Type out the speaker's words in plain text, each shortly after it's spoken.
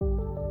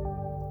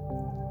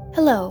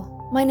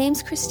Hello, my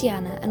name's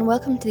Christiana, and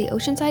welcome to the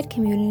Oceanside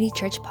Community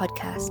Church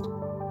podcast.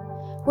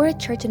 We're a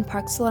church in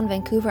Parksville on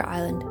Vancouver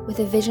Island with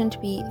a vision to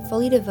be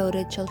fully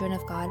devoted children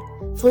of God,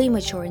 fully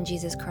mature in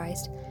Jesus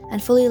Christ,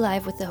 and fully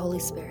alive with the Holy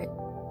Spirit.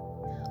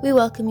 We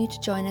welcome you to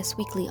join us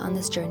weekly on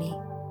this journey.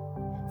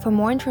 For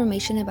more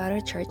information about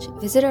our church,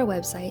 visit our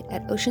website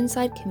at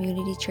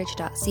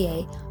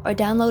oceansidecommunitychurch.ca or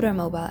download our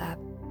mobile app.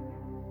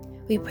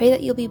 We pray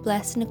that you'll be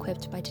blessed and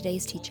equipped by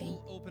today's teaching.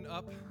 We'll open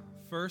up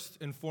first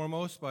and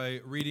foremost by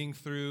reading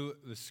through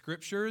the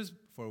scriptures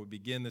before we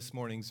begin this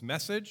morning's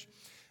message.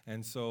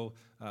 And so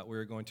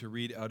we're going to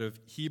read out of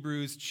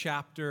Hebrews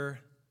chapter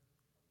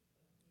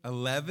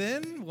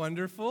 11.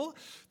 Wonderful. A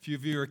few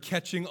of you are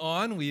catching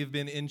on. We have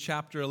been in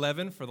chapter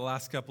 11 for the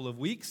last couple of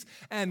weeks,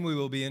 and we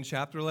will be in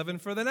chapter 11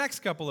 for the next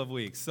couple of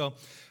weeks. So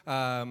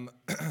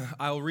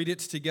I'll read it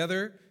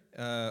together.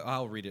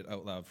 I'll read it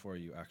out loud for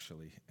you,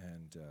 actually,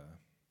 and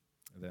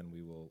then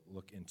we will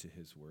look into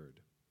his word.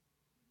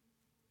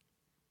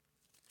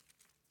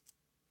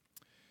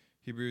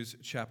 Hebrews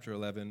chapter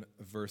 11,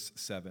 verse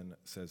 7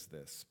 says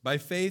this: By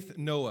faith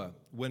Noah,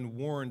 when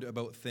warned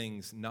about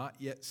things not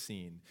yet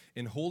seen,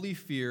 in holy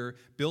fear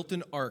built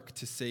an ark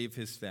to save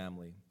his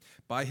family.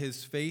 By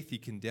his faith he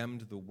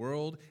condemned the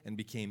world and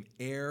became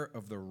heir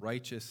of the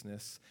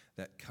righteousness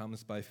that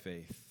comes by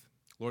faith.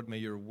 Lord, may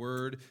your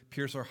word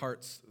pierce our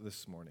hearts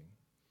this morning.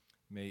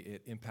 May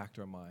it impact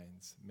our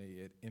minds. May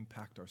it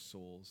impact our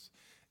souls.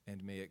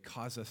 And may it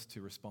cause us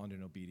to respond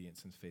in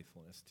obedience and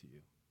faithfulness to you.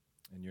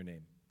 In your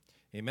name,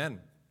 amen.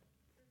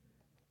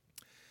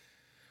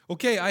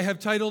 Okay, I have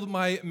titled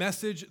my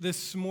message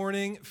this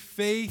morning,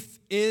 Faith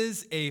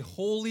is a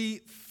Holy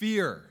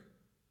Fear.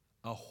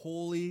 A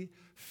holy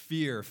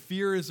fear.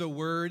 Fear is a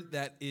word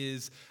that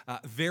is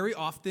very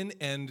often,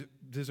 and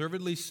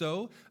deservedly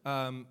so,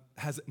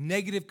 has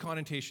negative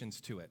connotations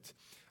to it.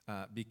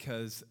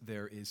 Because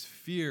there is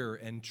fear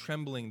and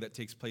trembling that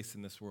takes place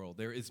in this world.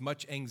 There is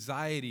much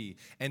anxiety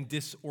and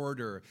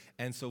disorder,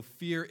 and so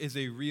fear is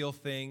a real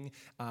thing,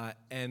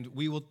 and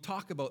we will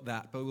talk about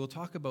that, but we'll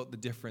talk about the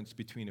difference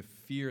between a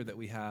fear that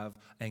we have,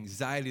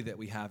 anxiety that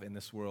we have in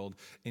this world,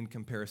 in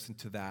comparison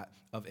to that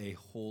of a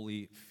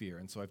holy fear.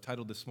 And so I've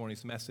titled this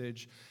morning's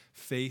message,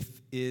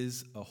 Faith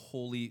is a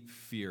Holy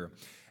Fear.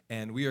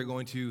 And we are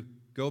going to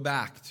go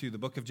back to the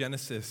book of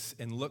Genesis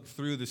and look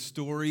through the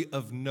story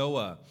of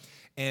Noah.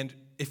 And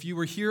if you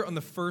were here on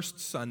the first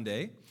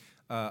Sunday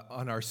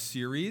on our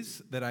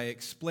series, that I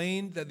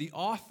explained that the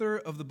author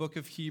of the book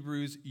of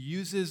Hebrews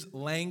uses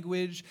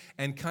language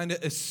and kind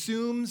of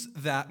assumes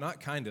that, not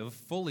kind of,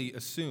 fully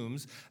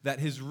assumes that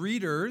his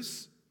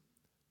readers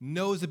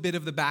knows a bit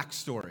of the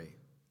backstory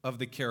of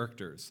the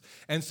characters.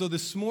 And so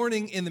this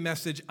morning in the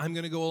message, I'm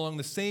going to go along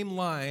the same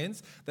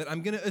lines, that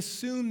I'm going to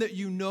assume that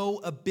you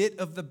know a bit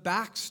of the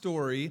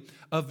backstory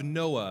of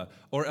Noah,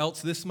 or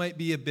else this might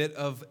be a bit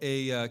of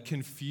a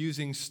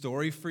confusing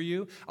story for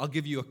you. I'll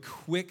give you a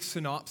quick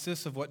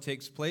synopsis of what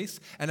takes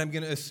place, and I'm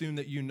going to assume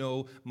that you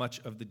know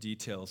much of the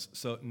details.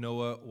 So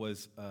Noah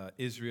was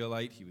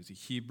Israelite. He was a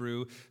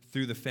Hebrew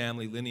through the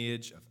family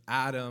lineage of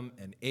Adam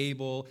and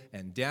Abel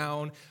and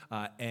down,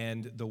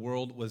 and the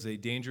world was a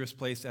dangerous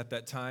place at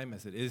that time,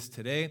 as it is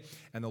today,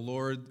 and the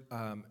Lord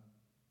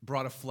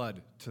brought a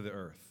flood to the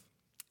earth.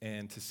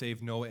 And to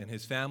save Noah and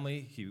his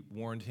family, he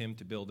warned him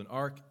to build an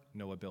ark.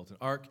 Noah built an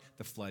ark,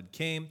 the flood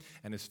came,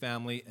 and his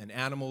family and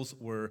animals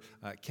were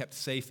kept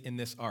safe in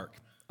this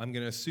ark. I'm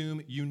going to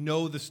assume you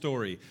know the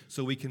story,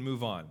 so we can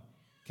move on.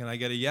 Can I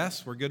get a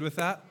yes? We're good with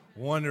that?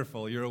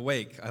 Wonderful, you're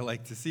awake. I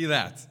like to see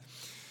that.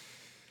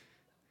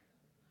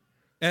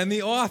 And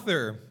the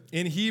author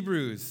in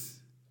Hebrews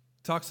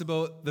talks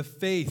about the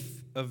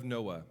faith of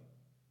Noah.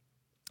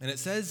 And it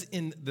says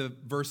in the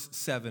verse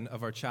 7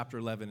 of our chapter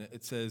 11,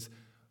 it says,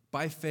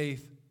 by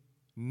faith,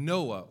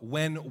 Noah,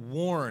 when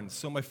warned.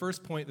 So my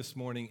first point this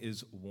morning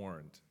is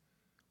warned.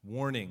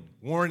 Warning,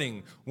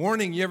 warning,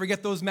 warning. You ever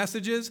get those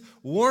messages?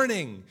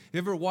 Warning. You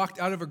ever walked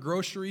out of a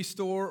grocery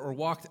store or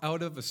walked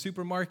out of a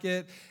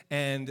supermarket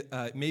and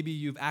maybe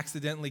you've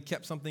accidentally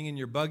kept something in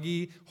your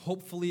buggy?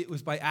 Hopefully it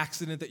was by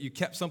accident that you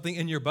kept something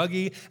in your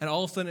buggy, and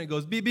all of a sudden it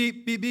goes beep,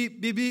 beep, beep, beep,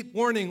 beep, beep,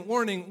 warning,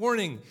 warning,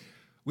 warning.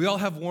 We all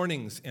have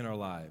warnings in our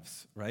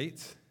lives, right?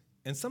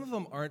 And some of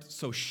them aren't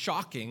so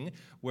shocking,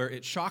 where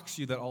it shocks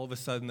you that all of a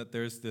sudden that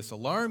there's this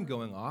alarm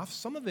going off.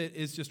 Some of it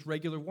is just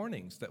regular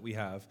warnings that we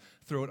have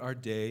throughout our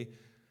day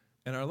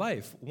and our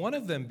life. One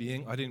of them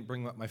being, I didn't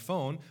bring up my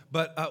phone,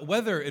 but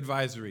weather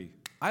advisory.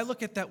 I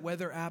look at that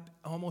weather app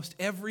almost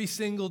every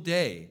single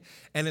day,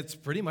 and it's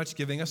pretty much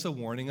giving us a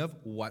warning of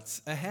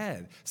what's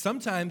ahead.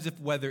 Sometimes if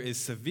weather is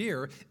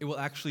severe, it will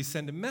actually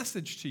send a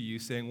message to you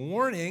saying,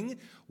 warning,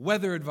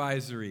 weather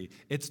advisory.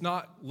 It's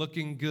not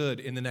looking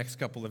good in the next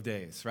couple of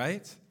days,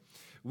 right?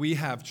 We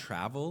have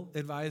travel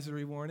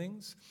advisory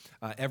warnings.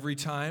 Every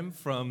time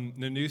from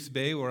Nanoose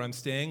Bay, where I'm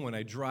staying, when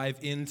I drive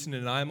into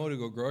Nanaimo to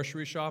go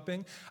grocery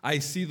shopping, I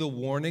see the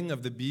warning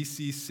of the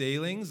BC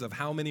sailings of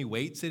how many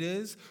weights it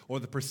is, or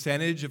the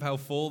percentage of how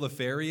full the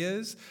ferry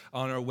is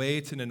on our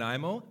way to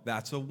Nanaimo.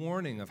 That's a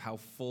warning of how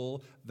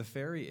full the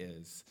ferry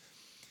is.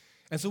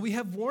 And so we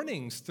have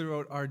warnings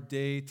throughout our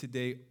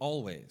day-to-day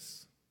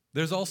always.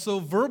 There's also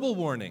verbal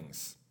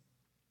warnings.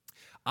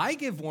 I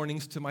give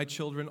warnings to my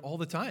children all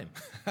the time.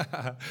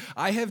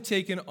 I have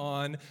taken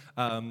on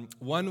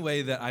one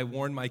way that I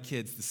warn my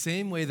kids, the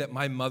same way that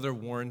my mother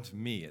warned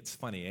me. It's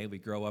funny, eh? We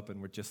grow up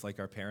and we're just like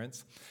our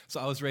parents. So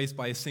I was raised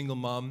by a single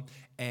mom,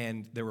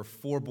 and there were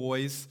 4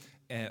 boys,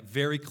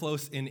 very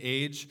close in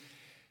age.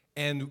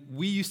 And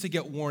we used to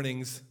get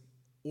warnings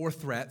or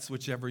threats,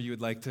 whichever you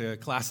would like to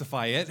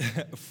classify it,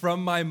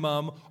 from my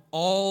mom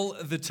all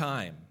the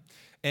time.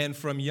 And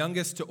from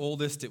youngest to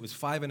oldest, it was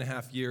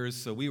 5.5 years,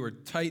 so we were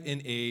tight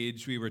in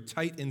age, we were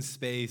tight in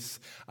space,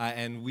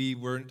 and we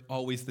weren't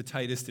always the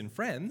tightest in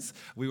friends.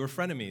 We were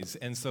frenemies,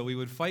 and so we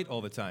would fight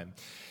all the time.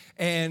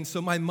 And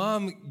so my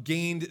mom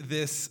gained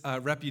this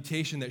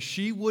reputation that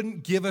she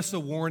wouldn't give us a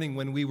warning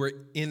when we were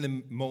in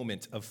the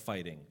moment of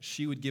fighting.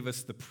 She would give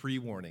us the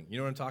pre-warning. You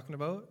know what I'm talking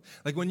about?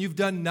 Like when you've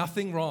done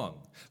nothing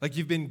wrong, like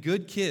you've been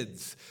good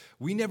kids.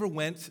 We never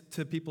went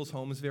to people's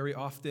homes very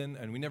often,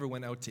 and we never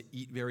went out to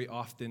eat very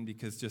often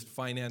because just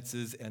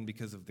finances and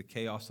because of the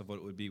chaos of what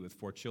it would be with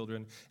 4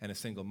 children and a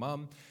single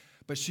mom.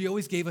 But she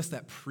always gave us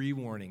that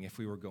pre-warning if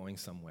we were going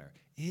somewhere.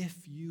 If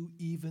you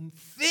even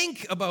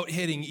think about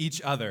hitting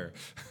each other,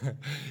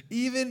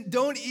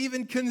 don't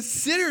even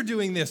consider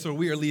doing this, or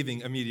we are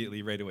leaving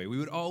immediately right away. We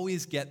would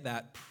always get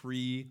that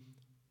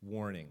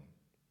pre-warning.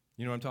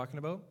 You know what I'm talking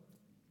about?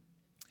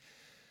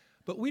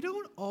 But we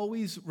don't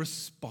always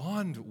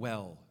respond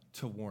well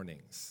to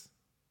warnings.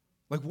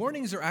 Like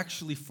warnings are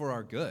actually for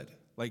our good.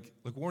 Like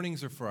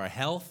warnings are for our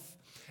health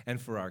and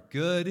for our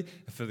good,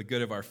 and for the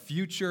good of our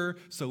future,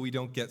 so we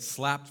don't get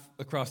slapped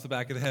across the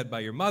back of the head by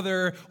your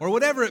mother, or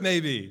whatever it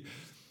may be.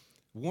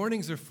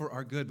 Warnings are for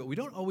our good, but we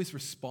don't always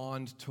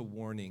respond to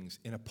warnings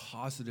in a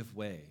positive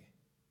way.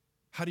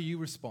 How do you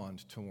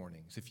respond to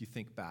warnings if you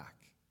think back?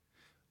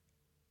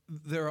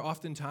 There are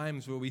often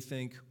times where we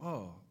think,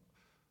 oh,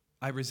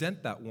 I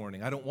resent that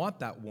warning. I don't want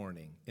that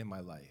warning in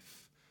my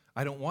life.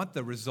 I don't want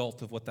the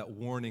result of what that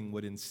warning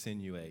would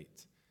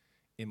insinuate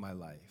in my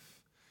life.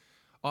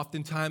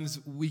 Oftentimes,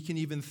 we can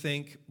even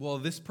think, well,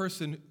 this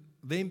person,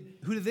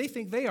 who do they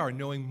think they are,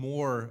 knowing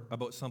more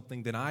about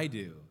something than I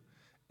do?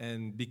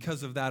 And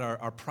because of that,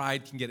 our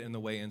pride can get in the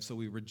way, and so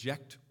we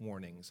reject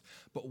warnings.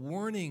 But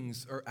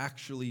warnings are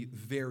actually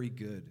very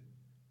good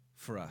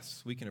for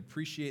us. We can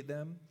appreciate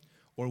them,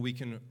 or we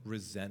can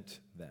resent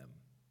them.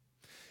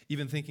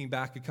 Even thinking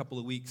back a couple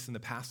of weeks in the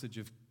passage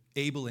of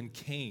Abel and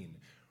Cain,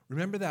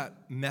 remember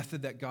that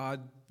method that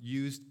God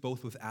used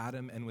both with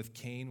Adam and with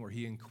Cain, where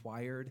he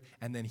inquired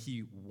and then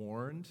he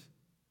warned,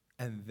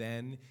 and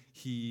then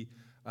he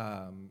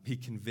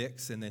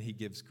convicts, and then he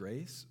gives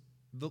grace?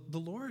 The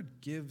Lord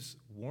gives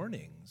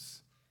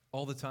warnings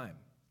all the time.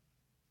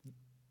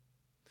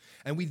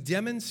 And we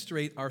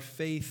demonstrate our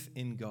faith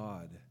in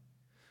God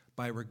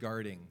by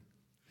regarding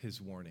his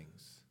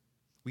warnings.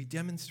 We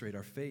demonstrate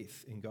our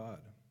faith in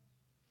God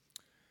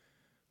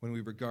when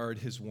we regard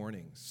his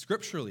warnings.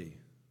 Scripturally,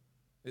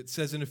 it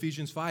says in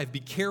Ephesians 5, be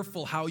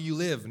careful how you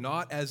live,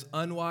 not as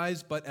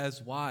unwise, but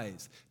as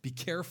wise. Be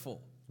careful.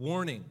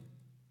 Warning.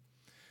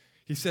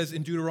 He says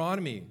in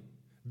Deuteronomy,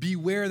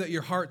 beware that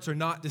your hearts are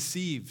not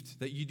deceived,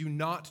 that you do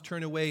not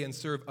turn away and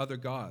serve other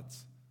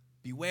gods.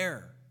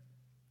 Beware.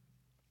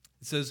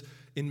 It says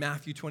in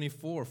Matthew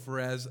 24, for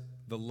as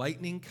the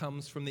lightning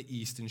comes from the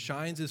east and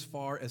shines as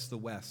far as the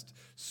west,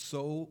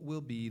 so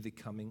will be the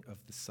coming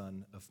of the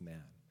Son of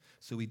Man.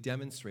 So we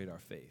demonstrate our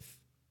faith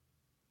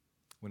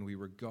when we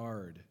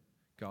regard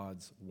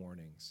God's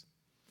warnings.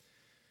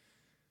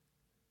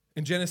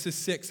 In Genesis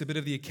 6, a bit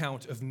of the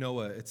account of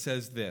Noah, it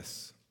says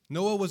this: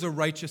 Noah was a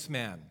righteous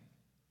man,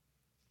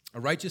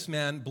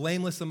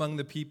 blameless among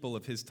the people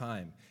of his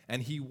time,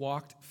 and he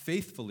walked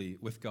faithfully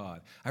with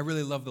God. I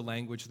really love the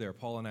language there.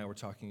 Paul and I were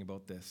talking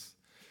about this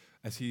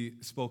as he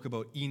spoke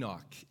about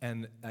Enoch,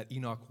 and that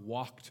Enoch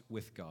walked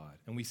with God.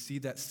 And we see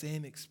that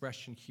same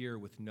expression here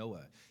with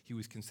Noah. He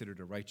was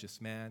considered a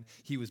righteous man.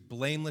 He was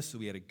blameless, so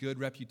he had a good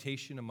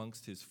reputation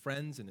amongst his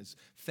friends and his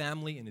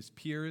family and his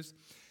peers.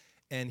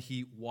 And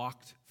he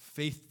walked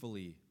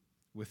faithfully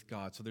with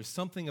God. So there's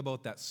something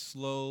about that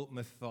slow,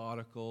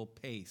 methodical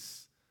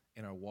pace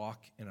in our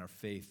walk, in our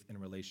faith,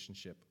 and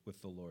relationship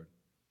with the Lord.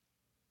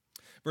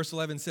 Verse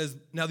 11 says,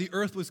 now the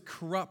earth was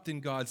corrupt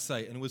in God's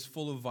sight and was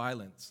full of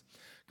violence.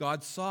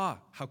 God saw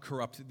how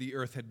corrupt the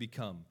earth had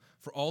become,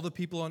 for all the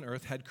people on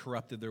earth had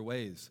corrupted their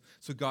ways.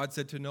 So God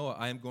said to Noah,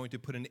 I am going to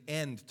put an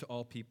end to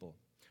all people,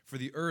 for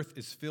the earth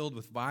is filled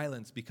with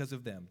violence because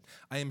of them.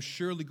 I am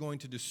surely going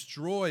to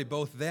destroy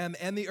both them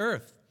and the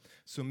earth.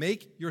 So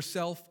make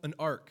yourself an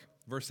ark.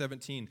 Verse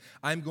 17,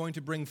 I am going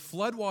to bring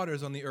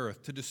floodwaters on the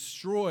earth to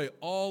destroy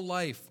all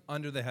life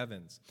under the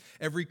heavens,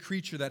 every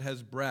creature that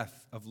has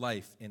breath of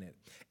life in it.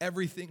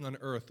 Everything on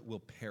earth will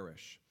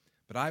perish.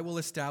 But I will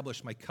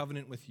establish my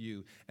covenant with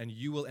you, and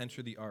you will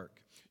enter the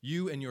ark,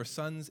 you and your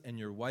sons and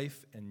your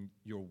wife and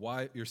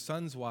your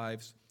sons'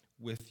 wives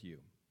with you.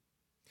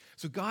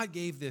 So God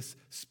gave this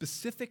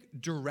specific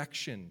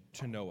direction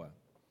to Noah,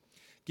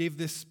 gave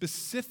this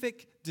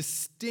specific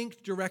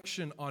distinct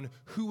direction on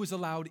who was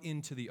allowed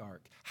into the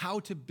ark, how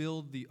to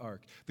build the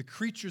ark, the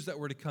creatures that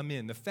were to come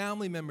in, the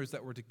family members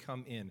that were to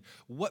come in,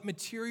 what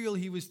material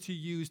he was to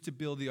use to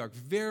build the ark.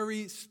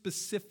 Very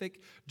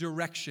specific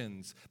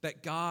directions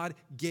that God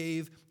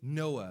gave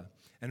Noah.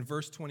 And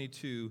verse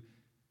 22,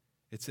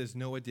 it says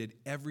Noah did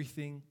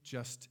everything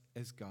just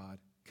as God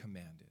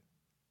commanded.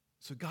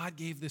 So God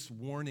gave this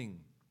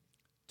warning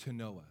to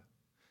Noah,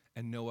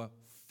 and Noah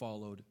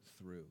followed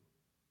through.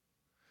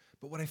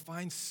 But what I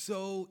find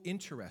so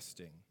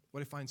interesting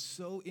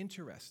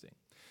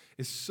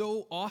is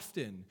so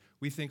often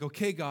we think,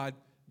 okay, God,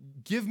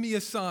 give me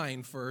a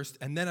sign first,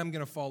 and then I'm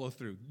going to follow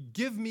through.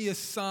 Give me a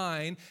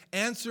sign,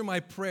 answer my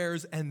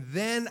prayers, and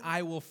then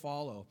I will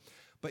follow.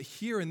 But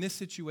here in this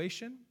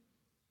situation,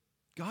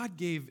 God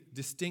gave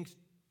distinct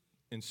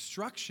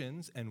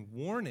instructions and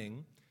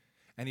warning,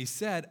 and he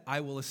said, I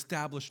will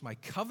establish my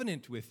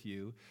covenant with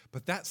you,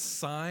 but that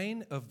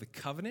sign of the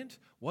covenant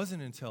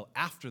wasn't until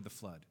after the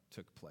flood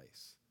took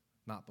place,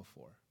 not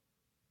before.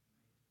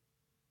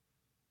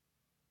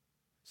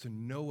 So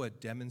Noah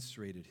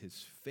demonstrated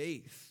his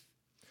faith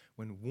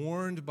when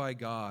warned by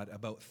God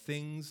about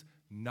things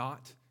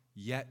not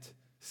yet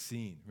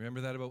seen.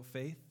 Remember that about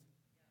faith?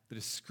 The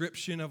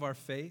description of our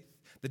faith,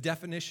 the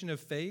definition of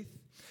faith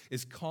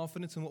is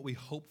confidence in what we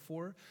hope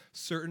for,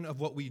 certain of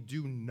what we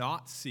do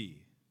not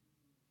see.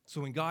 So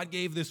when God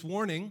gave this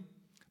warning,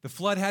 the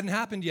flood hadn't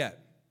happened yet.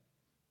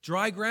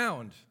 Dry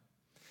ground.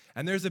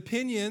 And there's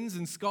opinions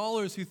and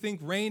scholars who think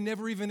rain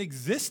never even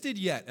existed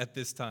yet at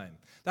this time.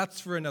 That's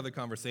for another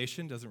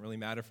conversation. Doesn't really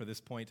matter for this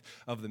point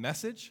of the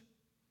message.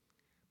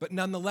 But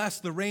nonetheless,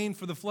 the rain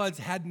for the floods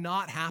had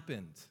not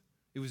happened.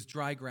 It was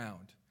dry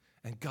ground.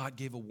 And God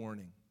gave a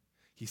warning.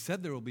 He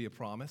said there will be a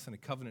promise and a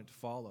covenant to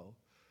follow.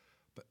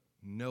 But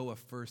Noah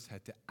first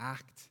had to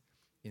act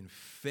in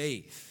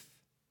faith.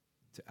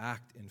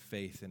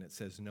 And it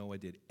says Noah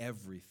did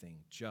everything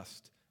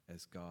just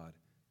as God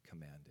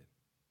commanded.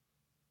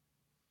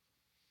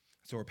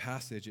 So our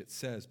passage, it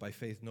says, by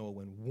faith Noah,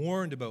 when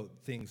warned about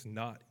things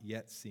not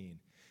yet seen,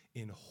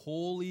 in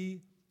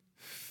holy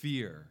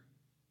fear,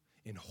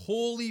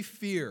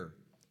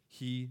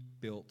 he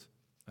built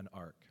an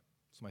ark.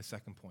 That's my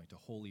second point, a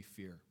holy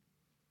fear.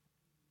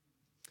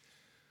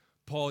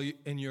 Paul,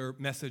 in your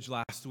message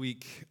last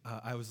week,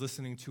 I was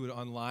listening to it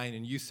online,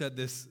 and you said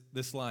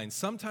this line,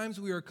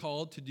 sometimes we are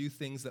called to do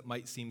things that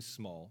might seem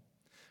small.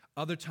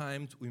 Other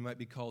times we might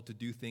be called to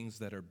do things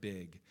that are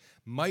big,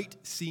 might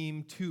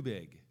seem too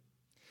big.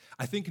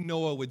 I think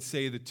Noah would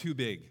say the too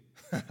big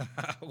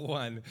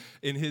one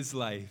in his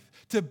life.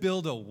 To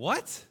build a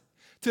what?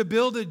 To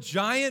build a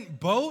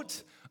giant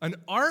boat, an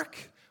ark?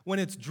 When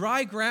it's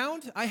dry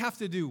ground, I have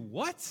to do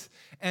what?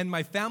 And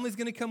my family's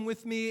going to come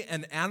with me,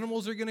 and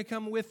animals are going to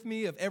come with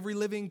me. Of every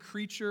living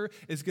creature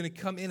is going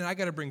to come in, and I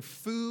got to bring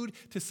food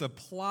to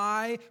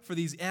supply for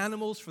these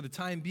animals for the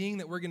time being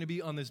that we're going to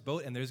be on this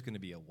boat. And there's going to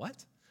be a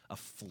what? A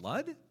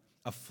flood?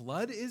 A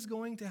flood is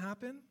going to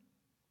happen?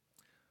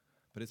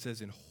 But it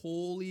says in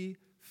holy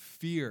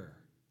fear,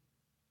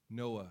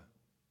 Noah,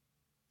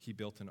 he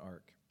built an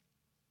ark.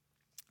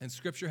 And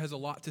Scripture has a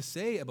lot to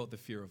say about the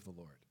fear of the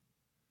Lord.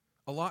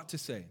 A lot to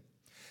say.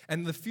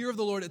 And the fear of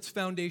the Lord, it's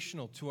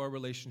foundational to our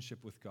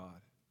relationship with God.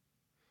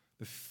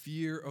 The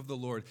fear of the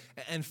Lord.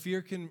 And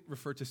fear can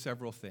refer to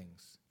several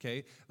things,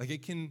 okay? Like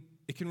it can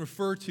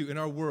refer to, in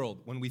our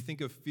world, when we think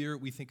of fear,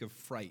 we think of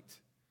fright.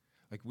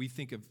 Like we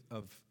think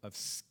of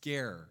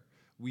scare.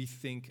 We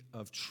think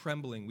of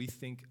trembling. We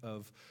think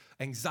of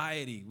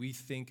anxiety. We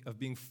think of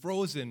being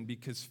frozen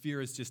because fear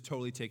has just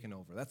totally taken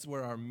over. That's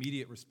where our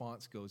immediate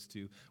response goes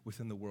to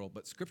within the world.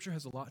 But Scripture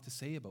has a lot to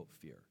say about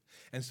fear,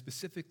 and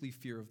specifically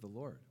fear of the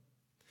Lord.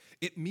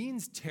 It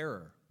means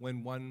terror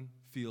when one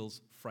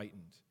feels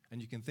frightened.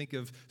 And you can think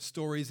of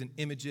stories and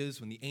images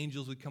when the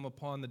angels would come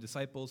upon the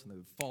disciples and they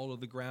would fall to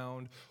the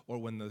ground, or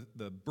when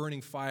the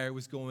burning fire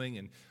was going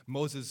and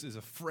Moses is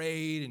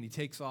afraid and he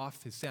takes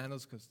off his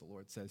sandals because the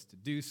Lord says to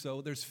do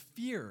so. There's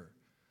fear,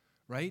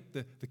 right?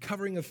 The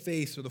covering of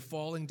face or the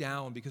falling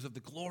down because of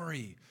the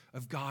glory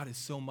of God is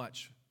so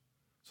much.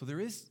 So there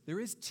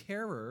is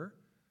terror.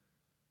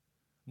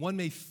 One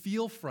may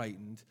feel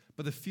frightened,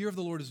 but the fear of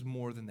the Lord is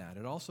more than that.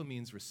 It also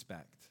means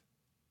respect,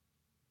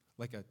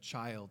 like a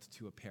child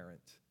to a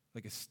parent.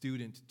 Like a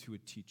student to a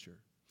teacher,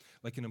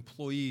 like an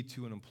employee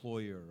to an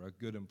employer, or a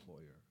good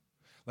employer,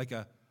 like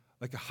a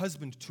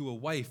husband to a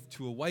wife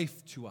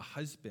to a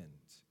husband,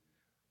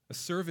 a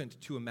servant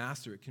to a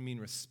master. It can mean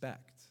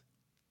respect.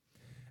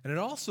 And it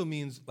also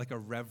means like a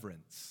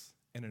reverence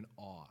and an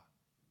awe,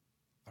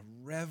 a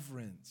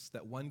reverence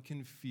that one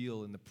can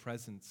feel in the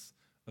presence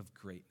of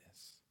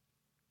greatness.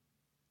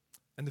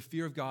 And the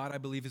fear of God, I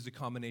believe, is a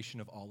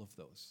combination of all of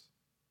those.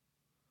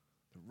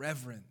 The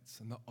reverence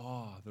and the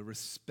awe, the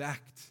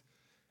respect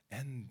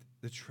and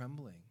the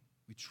trembling.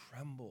 We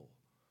tremble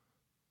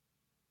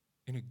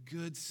in a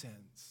good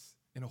sense,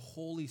 in a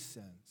holy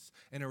sense,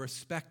 in a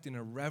respect, in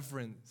a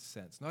reverent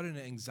sense, not in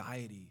an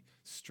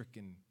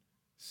anxiety-stricken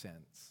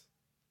sense.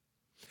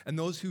 And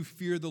those who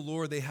fear the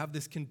Lord, they have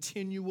this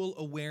continual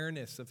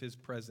awareness of his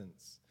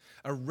presence.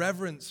 a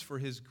reverence for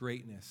his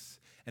greatness,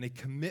 and a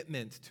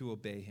commitment to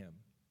obey him.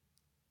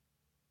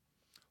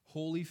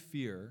 Holy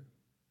fear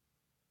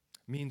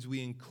means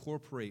we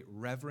incorporate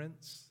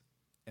reverence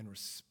and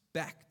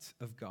respect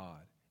of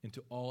God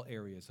into all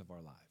areas of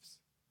our lives.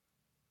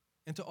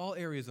 Into all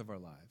areas of our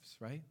lives,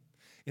 right?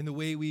 In the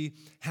way we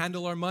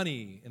handle our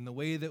money, in the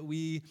way that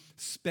we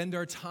spend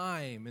our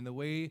time, in the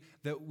way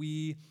that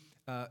we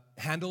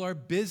handle our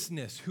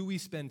business, who we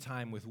spend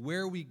time with,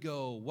 where we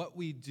go, what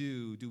we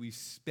do. Do we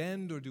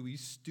spend or do we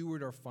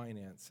steward our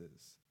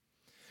finances?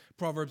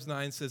 Proverbs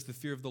 9 says the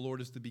fear of the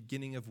Lord is the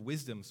beginning of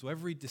wisdom. So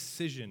every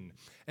decision,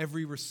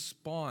 every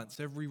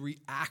response, every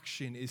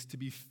reaction is to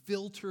be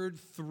filtered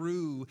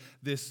through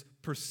this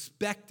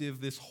perspective,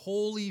 this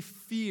holy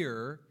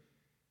fear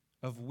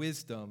of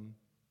wisdom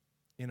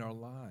in our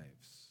lives.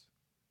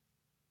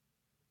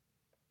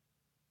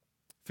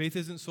 Faith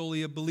isn't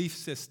solely a belief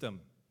system.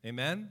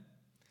 Amen?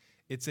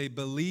 It's a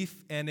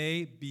belief and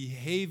a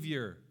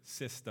behavior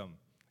system.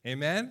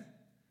 Amen?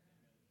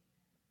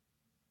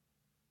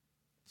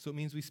 So it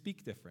means we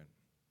speak different.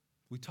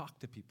 We talk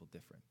to people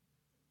different.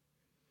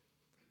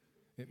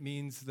 It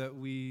means that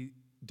we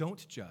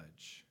don't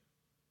judge.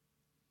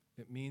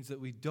 It means that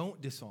we don't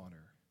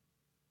dishonor.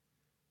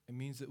 It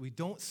means that we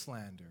don't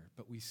slander,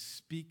 but we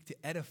speak to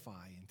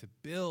edify and to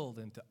build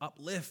and to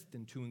uplift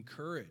and to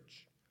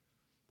encourage.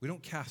 We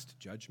don't cast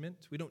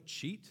judgment. We don't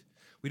cheat.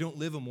 We don't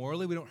live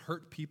immorally. We don't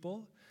hurt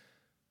people.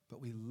 But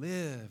we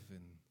live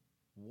and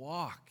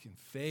walk in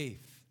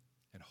faith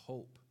and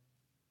hope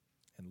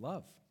and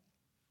love.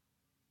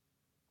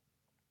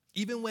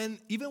 Even when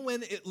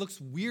it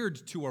looks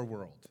weird to our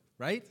world,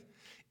 right?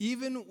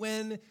 Even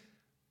when,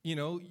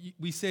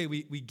 we say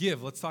we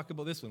give. Let's talk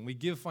about this one. We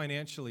give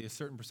financially a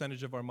certain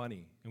percentage of our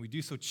money, and we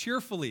do so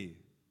cheerfully.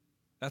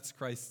 That's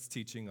Christ's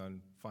teaching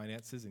on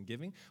finances and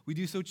giving. We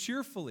do so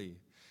cheerfully.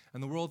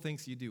 And the world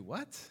thinks you do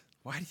what?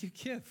 Why do you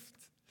give?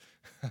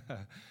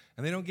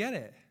 And they don't get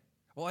it.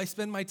 Well, I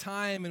spend my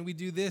time and we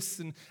do this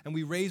and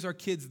we raise our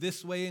kids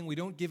this way and we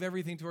don't give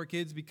everything to our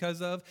kids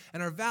because of,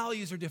 and our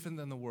values are different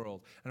than the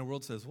world. And the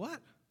world says, what?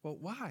 Well,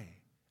 why?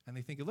 And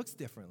they think it looks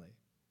differently.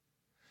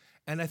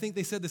 And I think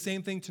they said the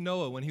same thing to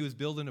Noah when he was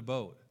building a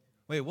boat.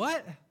 Wait,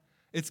 what?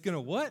 It's going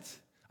to what?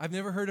 I've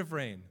never heard of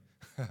rain.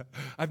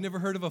 I've never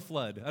heard of a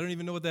flood. I don't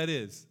even know what that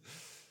is.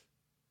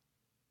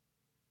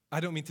 I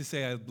don't mean to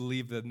say I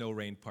believe the no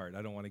rain part.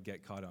 I don't want to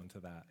get caught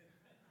onto that.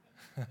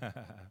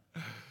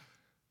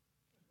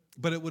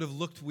 But it would have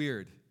looked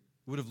weird.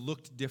 It would have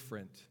looked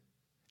different.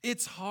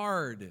 It's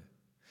hard.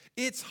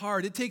 It's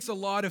hard. It takes a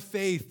lot of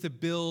faith to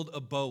build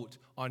a boat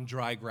on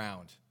dry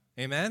ground.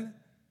 Amen?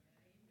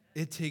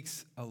 It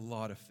takes a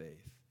lot of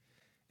faith.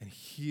 And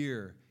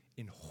here,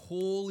 in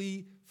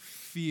holy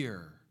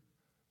fear,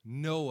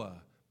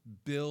 Noah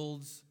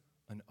builds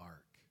an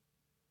ark.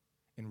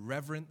 In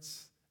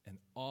reverence and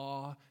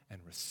awe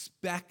and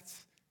respect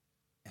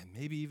and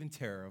maybe even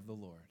terror of the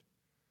Lord,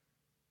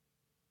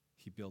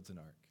 he builds an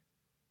ark.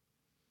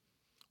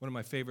 One of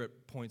my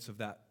favorite points of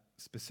that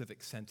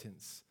specific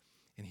sentence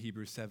in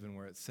Hebrews 7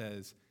 where it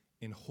says,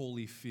 in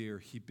holy fear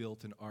he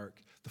built an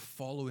ark. The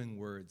following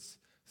words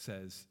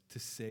says, to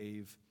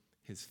save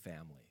his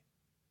family.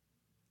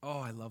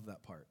 Oh, I love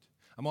that part.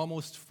 I'm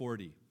almost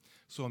 40,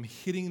 so I'm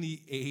hitting the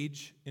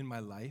age in my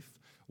life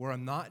where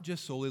I'm not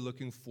just solely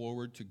looking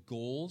forward to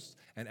goals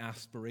and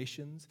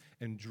aspirations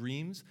and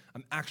dreams.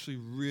 I'm actually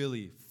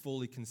really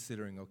fully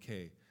considering,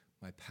 okay,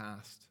 my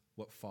past,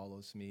 what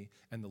follows me,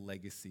 and the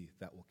legacy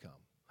that will come.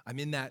 I'm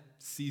in that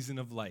season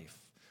of life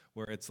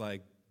where it's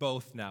like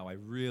both now I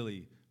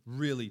really,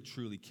 really,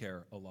 truly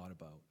care a lot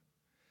about.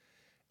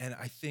 And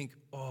I think,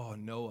 oh,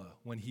 Noah,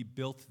 when he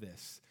built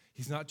this,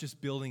 he's not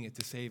just building it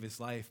to save his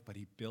life, but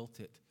he built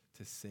it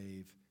to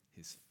save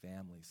his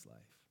family's life.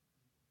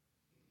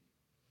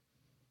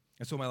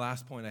 And so my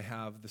last point I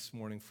have this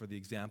morning for the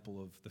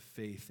example of the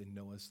faith in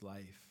Noah's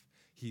life,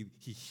 he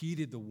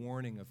heeded the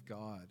warning of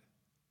God.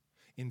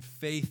 In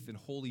faith and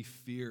holy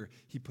fear,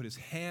 he put his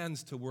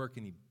hands to work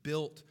and he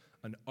built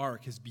an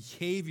ark. His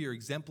behavior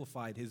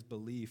exemplified his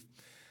belief.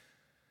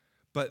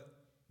 But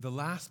the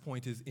last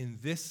point is in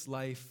this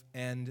life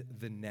and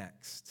the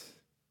next.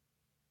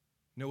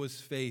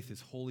 Noah's faith, his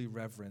holy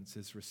reverence,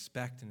 his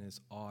respect, and his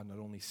awe not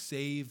only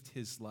saved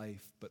his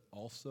life, but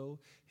also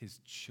his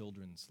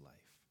children's life.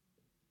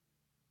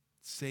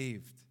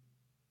 Saved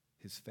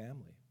his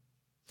family.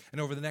 And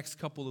over the next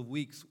couple of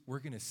weeks, we're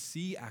going to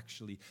see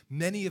actually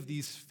many of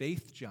these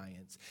faith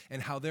giants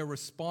and how their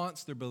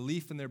response, their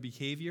belief, and their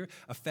behavior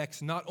affects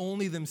not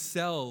only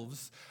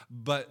themselves,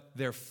 but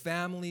their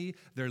family,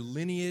 their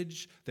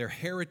lineage, their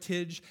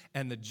heritage,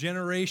 and the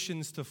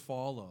generations to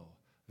follow.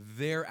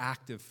 Their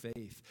act of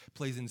faith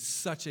plays in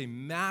such a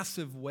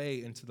massive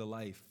way into the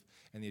life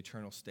and the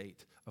eternal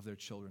state of their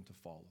children to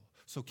follow.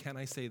 So can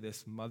I say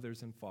this,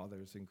 mothers and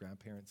fathers and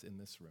grandparents in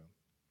this room?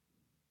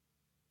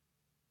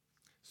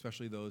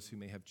 Especially those who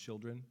may have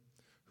children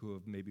who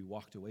have maybe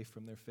walked away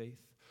from their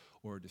faith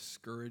or are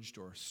discouraged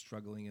or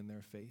struggling in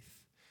their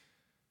faith.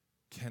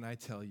 can I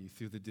tell you,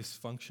 through the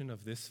dysfunction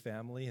of this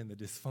family and the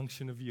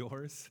dysfunction of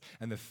yours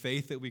and the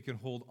faith that we can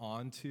hold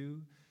on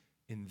to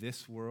in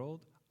this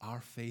world,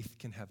 our faith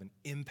can have an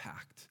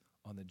impact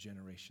on the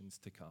generations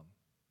to come.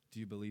 Do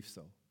you believe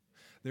so?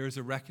 There is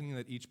a reckoning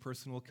that each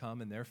person will come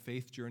in their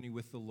faith journey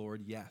with the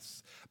Lord,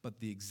 yes.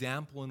 But the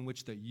example in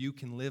which that you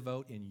can live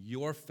out in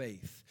your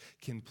faith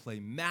can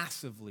play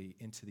massively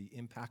into the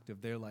impact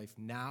of their life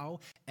now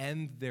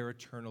and their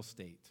eternal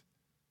state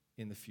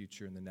in the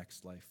future, in the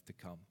next life to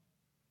come.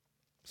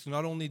 So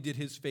not only did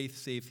his faith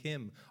save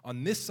him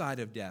on this side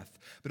of death,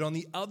 but on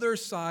the other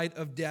side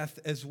of death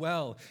as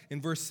well.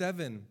 In verse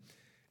 7,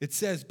 it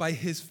says, by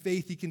his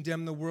faith he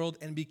condemned the world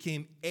and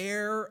became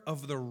heir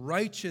of the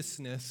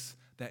righteousness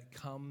that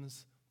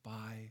comes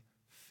by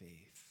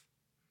faith.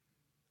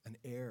 An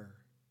heir,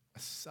 a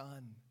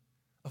son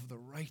of the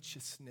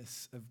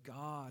righteousness of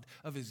God,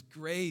 of his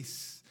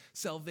grace,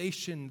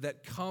 salvation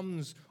that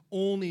comes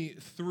only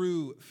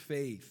through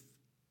faith.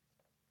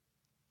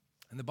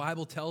 And the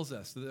Bible tells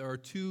us that there are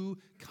two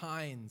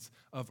kinds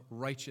of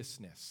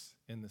righteousness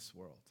in this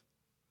world.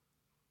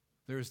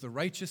 There is the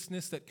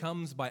righteousness that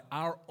comes by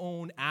our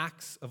own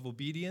acts of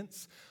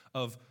obedience,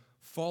 of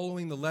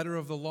following the letter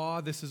of the law.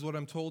 This is what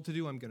I'm told to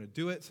do, I'm going to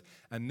do it.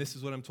 And this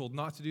is what I'm told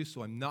not to do,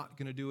 so I'm not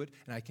going to do it.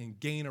 And I can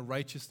gain a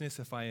righteousness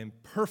if I am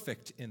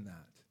perfect in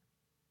that.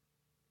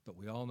 But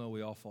we all know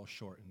we all fall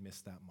short and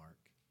miss that mark.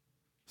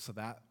 So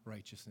that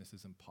righteousness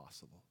is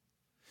impossible.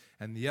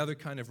 And the other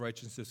kind of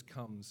righteousness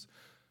comes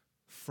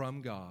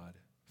from God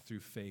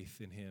through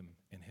faith in him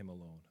and him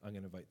alone. I'm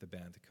going to invite the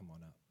band to come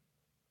on up.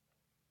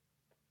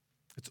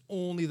 It's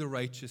only the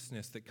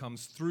righteousness that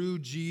comes through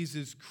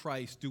Jesus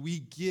Christ. Do we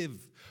give?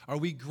 Are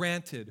we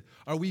granted?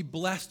 Are we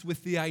blessed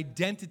with the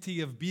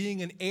identity of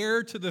being an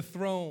heir to the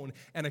throne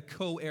and a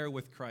co-heir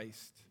with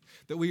Christ?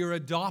 That we are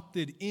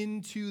adopted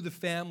into the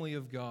family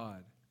of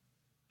God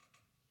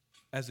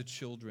as a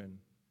children,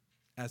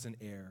 as an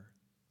heir.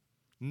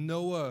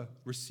 Noah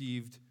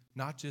received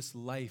not just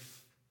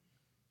life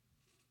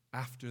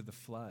after the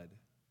flood,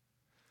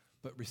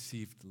 but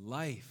received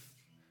life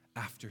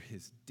after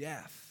his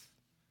death.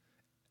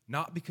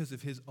 Not because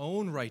of his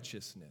own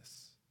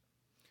righteousness,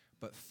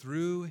 but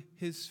through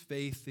his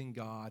faith in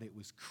God, it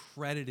was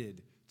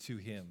credited to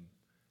him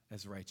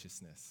as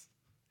righteousness.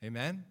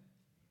 Amen?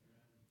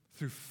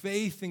 Through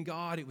faith in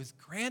God, it was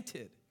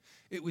granted.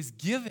 It was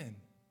given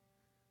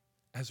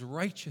as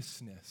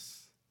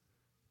righteousness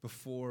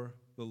before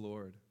the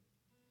Lord.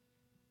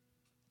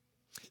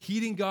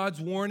 Heeding God's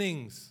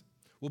warnings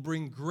will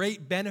bring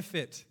great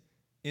benefit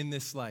in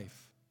this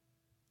life.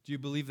 Do you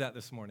believe that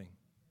this morning?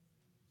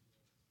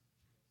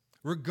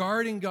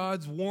 Regarding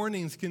God's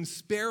warnings can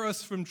spare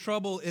us from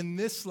trouble in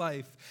this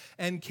life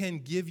and can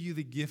give you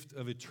the gift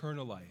of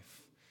eternal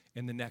life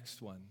in the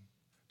next one.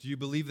 Do you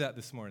believe that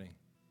this morning?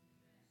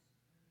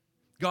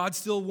 God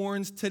still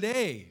warns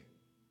today.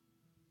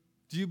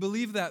 Do you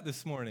believe that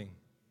this morning?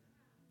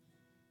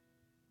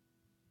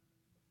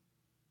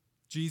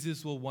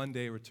 Jesus will one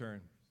day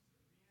return.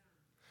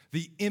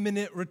 The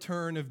imminent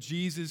return of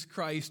Jesus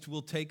Christ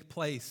will take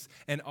place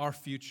in our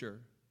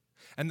future.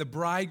 And the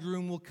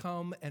bridegroom will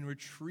come and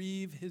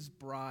retrieve his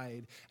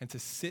bride and to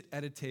sit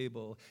at a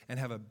table and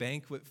have a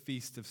banquet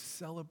feast of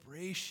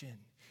celebration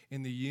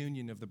in the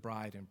union of the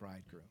bride and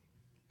bridegroom.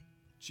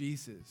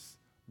 Jesus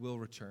will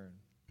return.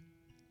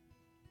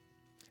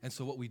 And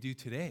so what we do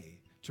today,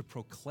 to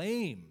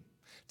proclaim,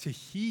 to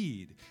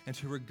heed, and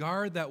to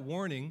regard that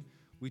warning,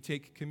 we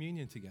take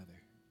communion together.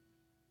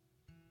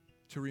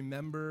 To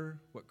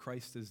remember what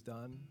Christ has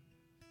done.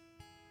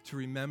 To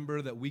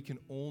remember that we can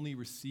only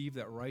receive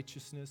that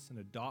righteousness and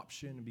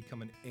adoption and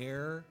become an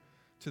heir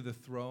to the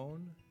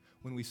throne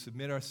when we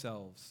submit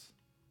ourselves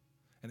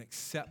and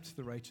accept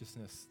the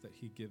righteousness that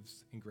he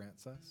gives and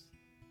grants us.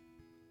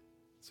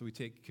 So we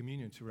take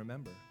communion to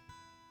remember.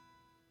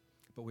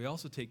 But we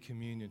also take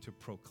communion to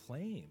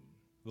proclaim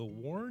the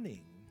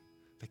warning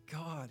that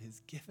God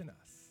has given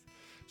us,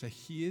 that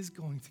he is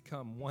going to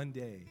come one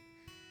day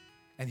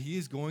and he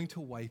is going to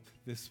wipe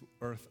this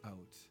earth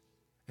out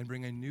and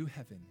bring a new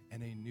heaven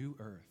and a new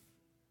earth.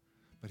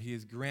 But he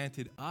has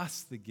granted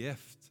us the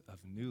gift of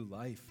new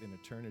life in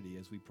eternity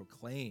as we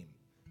proclaim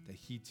that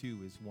he too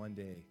is one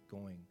day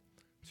going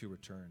to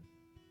return.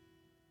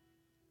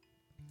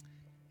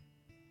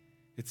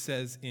 It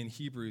says in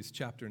Hebrews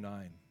chapter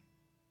 9,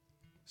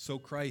 so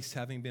Christ,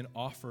 having been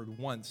offered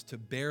once to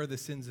bear the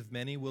sins of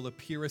many, will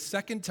appear a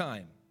second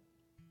time,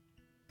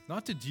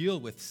 not to deal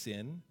with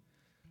sin,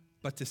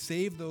 but to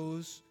save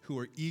those who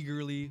are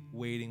eagerly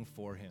waiting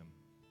for him.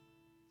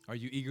 Are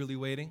you eagerly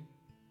waiting?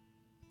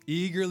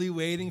 Eagerly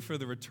waiting for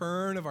the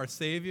return of our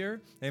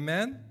Savior?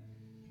 Amen?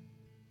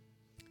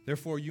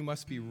 Therefore, you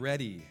must be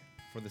ready,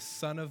 for the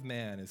Son of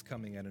Man is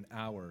coming at an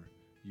hour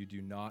you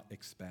do not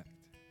expect.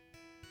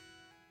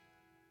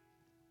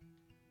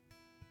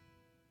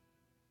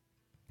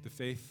 The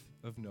faith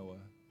of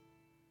Noah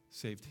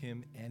saved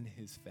him and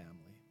his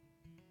family.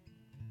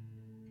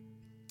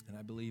 And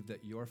I believe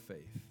that your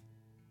faith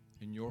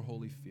and your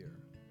holy fear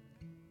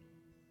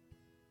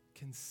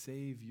can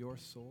save your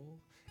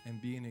soul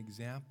and be an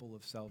example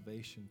of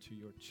salvation to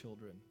your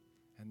children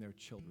and their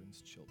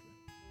children's children.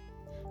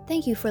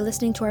 Thank you for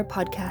listening to our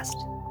podcast.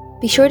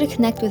 Be sure to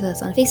connect with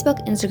us on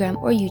Facebook, Instagram,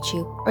 or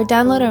YouTube, or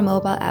download our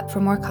mobile app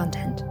for more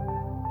content.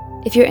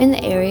 If you're in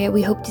the area,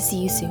 we hope to see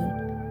you soon.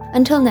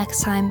 Until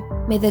next time,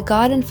 may the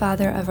God and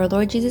Father of our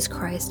Lord Jesus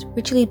Christ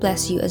richly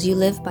bless you as you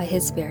live by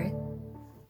His Spirit.